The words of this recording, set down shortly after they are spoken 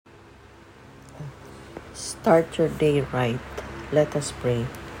Start your day right. Let us pray.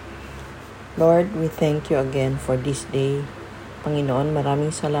 Lord, we thank you again for this day. Panginoon, maraming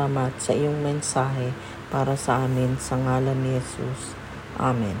salamat sa iyong mensahe para sa amin sa ngalan ni Jesus.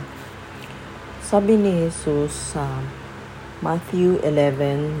 Amen. Sabi ni Jesus sa Matthew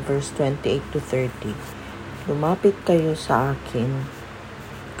 11 verse 28 to 30, "Lumapit kayo sa akin,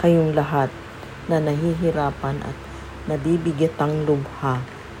 kayong lahat na nahihirapan at nabibigatang lubha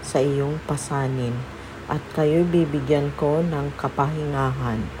sa iyong pasanin, at kayo'y bibigyan ko ng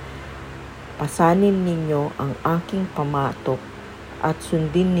kapahingahan. Pasanin ninyo ang aking pamatok at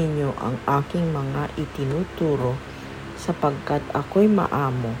sundin ninyo ang aking mga itinuturo, sapagkat ako'y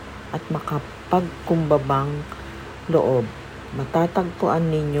maamo at makapagkumbabang loob. Matatagpuan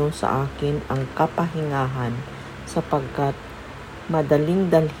ninyo sa akin ang kapahingahan, sapagkat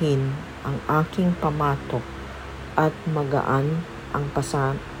madaling dalhin ang aking pamatok at magaan ang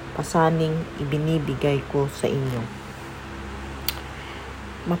pasaning ibinibigay ko sa inyo."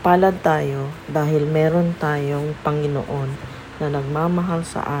 Mapalad tayo dahil meron tayong Panginoon na nagmamahal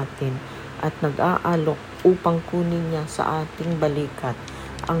sa atin at nag-aalok upang kunin niya sa ating balikat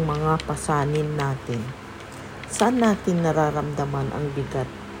ang mga pasanin natin. Saan natin nararamdaman ang bigat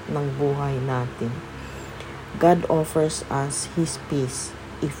ng buhay natin? God offers us His peace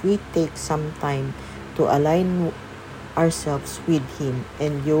if we take some time to align ourselves with Him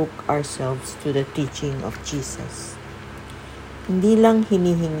and yoke ourselves to the teaching of Jesus. Hindi lang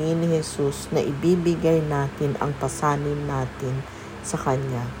hinihingi ni Jesus na ibibigay natin ang pasanin natin sa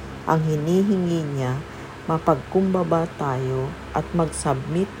Kanya. Ang hinihingi niya, mapagkumbaba tayo at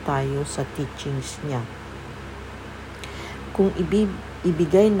mag-submit tayo sa teachings niya. Kung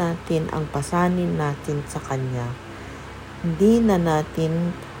ibigay natin ang pasanin natin sa Kanya, hindi na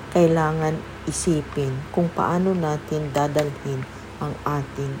natin kailangan isipin kung paano natin dadalhin ang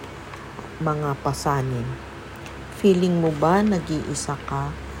ating mga pasanin. Feeling mo ba nag-iisa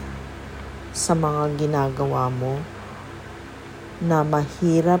ka sa mga ginagawa mo na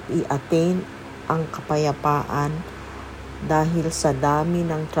mahirap i-attain ang kapayapaan dahil sa dami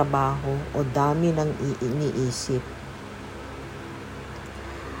ng trabaho o dami ng iniisip?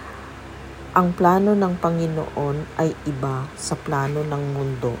 Ang plano ng Panginoon ay iba sa plano ng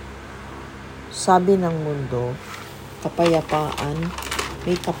mundo. Sabi ng mundo,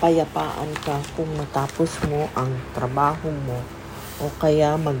 may kapayapaan ka kung matapos mo ang trabaho mo, o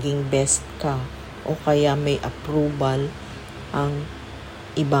kaya maging best ka, o kaya may approval ang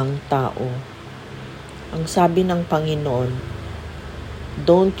ibang tao. Ang sabi ng Panginoon,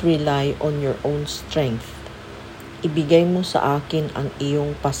 don't rely on your own strength. Ibigay mo sa akin ang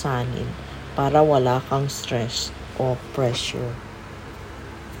iyong pasanin para wala kang stress o pressure.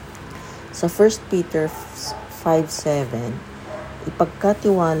 Sa 1 Peter 5:7,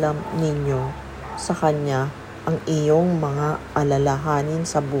 ipagkatiwala ninyo sa Kanya ang iyong mga alalahanin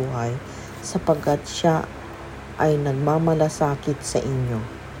sa buhay, sapagkat Siya ay nagmamalasakit sa inyo.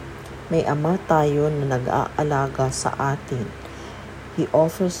 May Ama tayo na nag-aalaga sa atin. He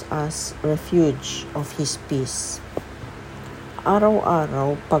offers us refuge of His peace.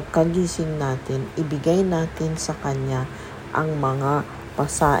 Araw-araw, pagkagising natin, ibigay natin sa Kanya ang mga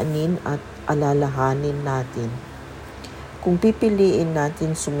pasanin at alalahanin natin. Kung pipiliin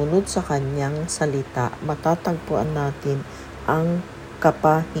natin sumunod sa Kanyang salita, matatagpuan natin ang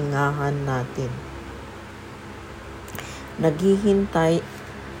kapahingahan natin. Naghihintay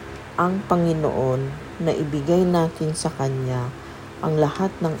ang Panginoon na ibigay natin sa Kanya ang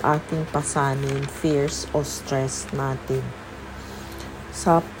lahat ng ating pasanin, fears o stress natin.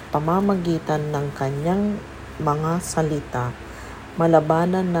 Sa pamamagitan ng Kanyang mga salita,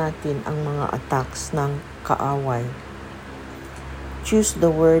 malabanan natin ang mga attacks ng kaaway. Choose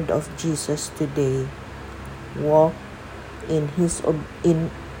the word of Jesus today. Walk in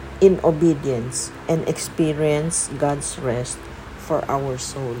obedience and experience God's rest for our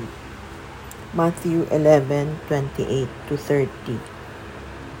soul. Matthew 11:28 to 30.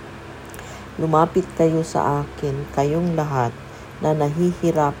 Lumapit kayo sa akin, kayong lahat na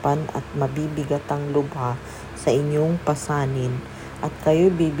nahihirapan at mabibigatang lubha sa inyong pasanin, at kayo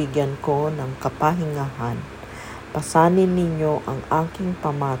bibigyan ko ng kapahingahan. Pasanin ninyo ang aking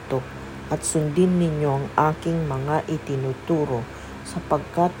pamatok at sundin ninyo ang aking mga itinuturo,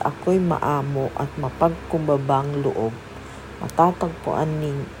 sapagkat ako'y maamo at mapagkumbabang loob. Matatagpuan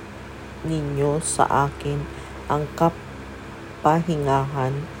ninyo sa akin ang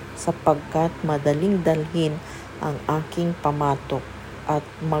kapahingahan, sapagkat madaling dalhin ang aking pamatok at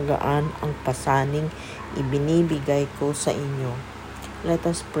magaan ang pasaning ibinibigay ko sa inyo. Let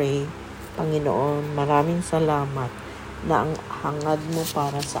us pray. Panginoon, maraming salamat na ang hangad mo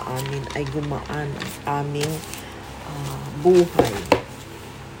para sa amin ay gumaan ang aming buhay.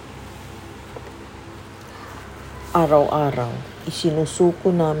 Araw-araw,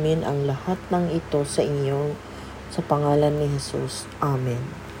 isinusuko namin ang lahat ng ito sa inyo sa pangalan ni Jesus. Amen.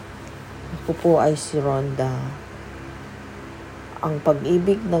 Ako po ay si Rhonda. Ang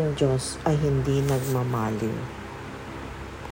pag-ibig ng Diyos ay hindi nagmamaliw.